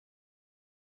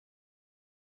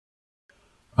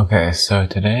Okay, so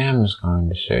today I'm just going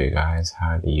to show you guys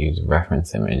how to use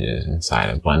reference images inside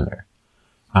of Blender.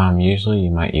 Usually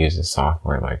you might use a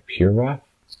software like PureRef,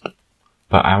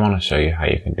 but I want to show you how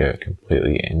you can do it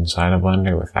completely inside of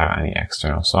Blender without any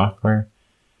external software.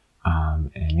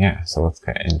 And yeah, so let's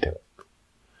get into it.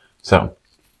 So,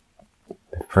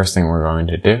 the first thing we're going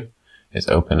to do is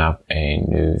open up a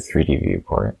new 3D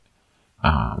viewport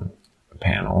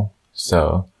panel.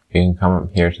 So, you can come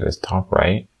up here to this top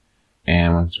right,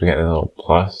 and once we get the little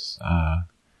plus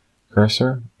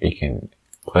cursor, you can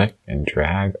click and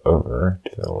drag over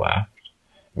to the left,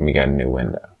 and we got a new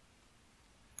window.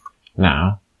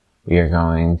 Now, we are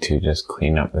going to just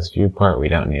clean up this viewport. We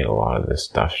don't need a lot of this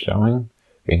stuff showing.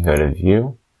 We can go to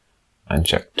View,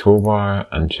 uncheck Toolbar,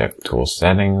 uncheck Tool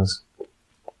Settings,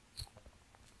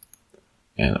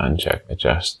 and uncheck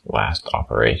Adjust Last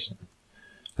Operation.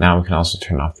 Now we can also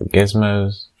turn off the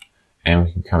gizmos, and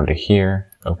we can come to here,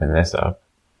 open this up,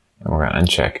 and we're going to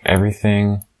uncheck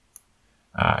everything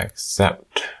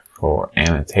except for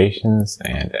annotations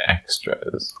and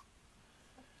extras.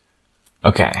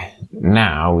 Okay,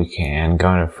 now we can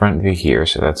go into front view here,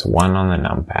 so that's 1 on the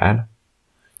numpad.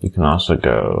 You can also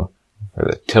go for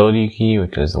the tilde key,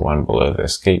 which is the one below the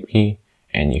escape key,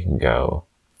 and you can go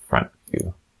front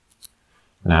view.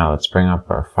 Now let's bring up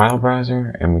our file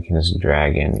browser, and we can just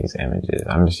drag in these images.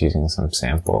 I'm just using some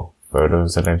sample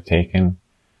photos that I've taken.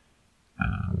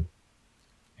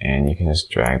 And you can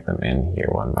just drag them in here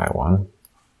one by one.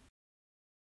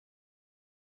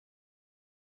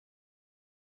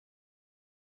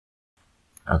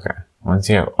 Okay, once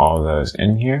you have all those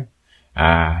in here,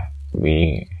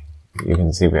 you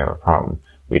can see we have a problem.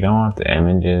 We don't want the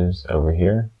images over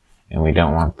here, and we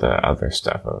don't want the other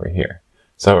stuff over here.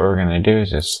 So what we're going to do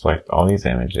is just select all these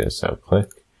images. So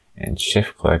click and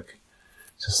shift click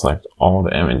to select all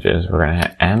the images. We're going to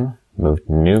hit M, move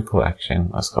to new collection.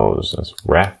 Let's call this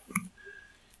ref,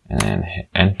 and then hit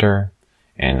enter.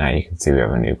 And now you can see we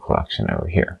have a new collection over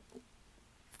here.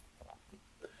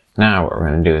 Now what we're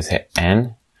going to do is hit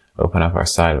N, open up our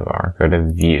sidebar, go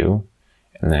to View,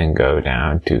 and then go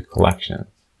down to Collections.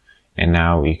 And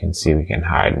now we can see we can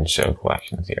hide and show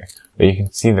collections here. But you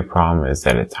can see the problem is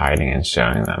that it's hiding and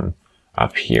showing them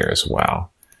up here as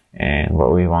well. And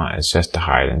what we want is just to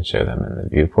hide and show them in the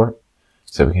viewport.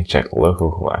 So we can check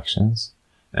local collections,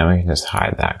 and we can just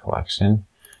hide that collection.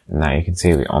 And now you can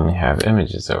see we only have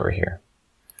images over here.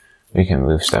 We can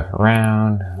move stuff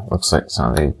around. Looks like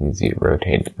some of these need to be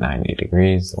rotated 90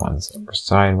 degrees, the ones that were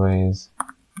sideways.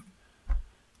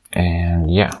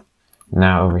 And yeah,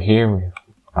 now over here we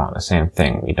want the same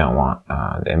thing. We don't want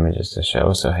the images to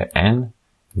show, so hit N,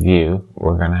 View.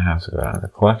 We're going to have to go down to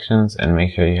Collections and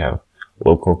make sure you have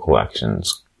local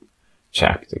collections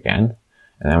checked again.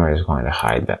 And then we're just going to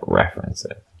hide that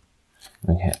references.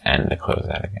 We hit N to close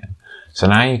that again. So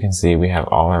now you can see we have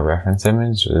all our reference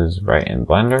images right in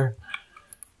Blender.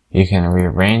 You can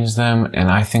rearrange them, and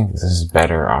I think this is a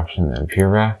better option than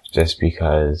PureRef just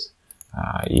because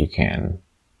you can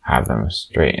have them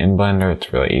straight in Blender.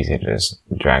 It's really easy to just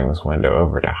drag this window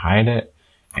over to hide it,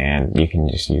 and you can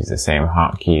just use the same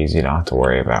hotkeys. You don't have to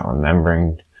worry about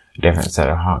remembering a different set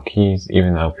of hotkeys,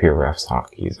 even though PureRef's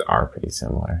hotkeys are pretty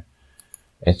similar.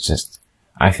 It's just,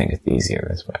 I think it's easier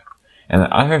this way. And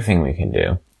the other thing we can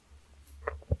do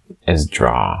is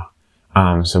draw.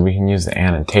 So we can use the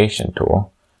annotation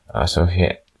tool. So if we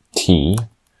hit T,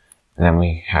 then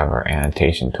we have our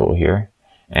annotation tool here.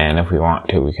 And if we want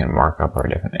to, we can mark up our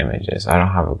different images. I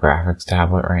don't have a graphics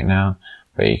tablet right now,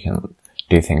 but you can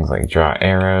do things like draw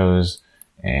arrows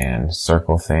and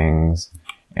circle things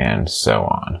and so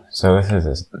on. So this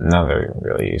is another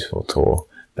really useful tool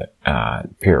that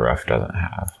PureRef doesn't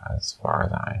have, as far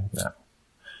as I know.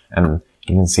 And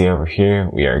you can see over here,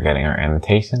 we are getting our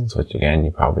annotations, which again,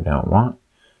 you probably don't want.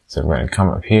 So we're going to come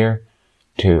up here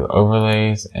to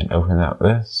overlays and open up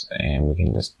this, and we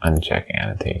can just uncheck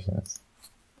annotations.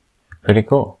 Pretty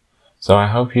cool. So I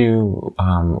hope you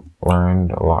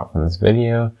learned a lot from this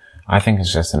video. I think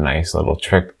it's just a nice little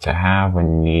trick to have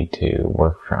when you need to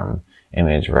work from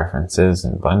image references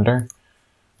in Blender.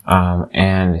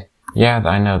 And yeah,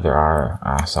 I know there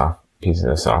are pieces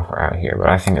of software out here, but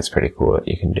I think it's pretty cool that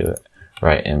you can do it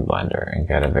right in Blender and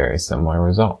get a very similar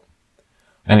result.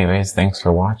 Anyways, thanks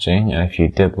for watching, and if you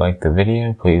did like the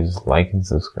video, please like and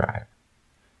subscribe.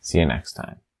 See you next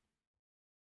time.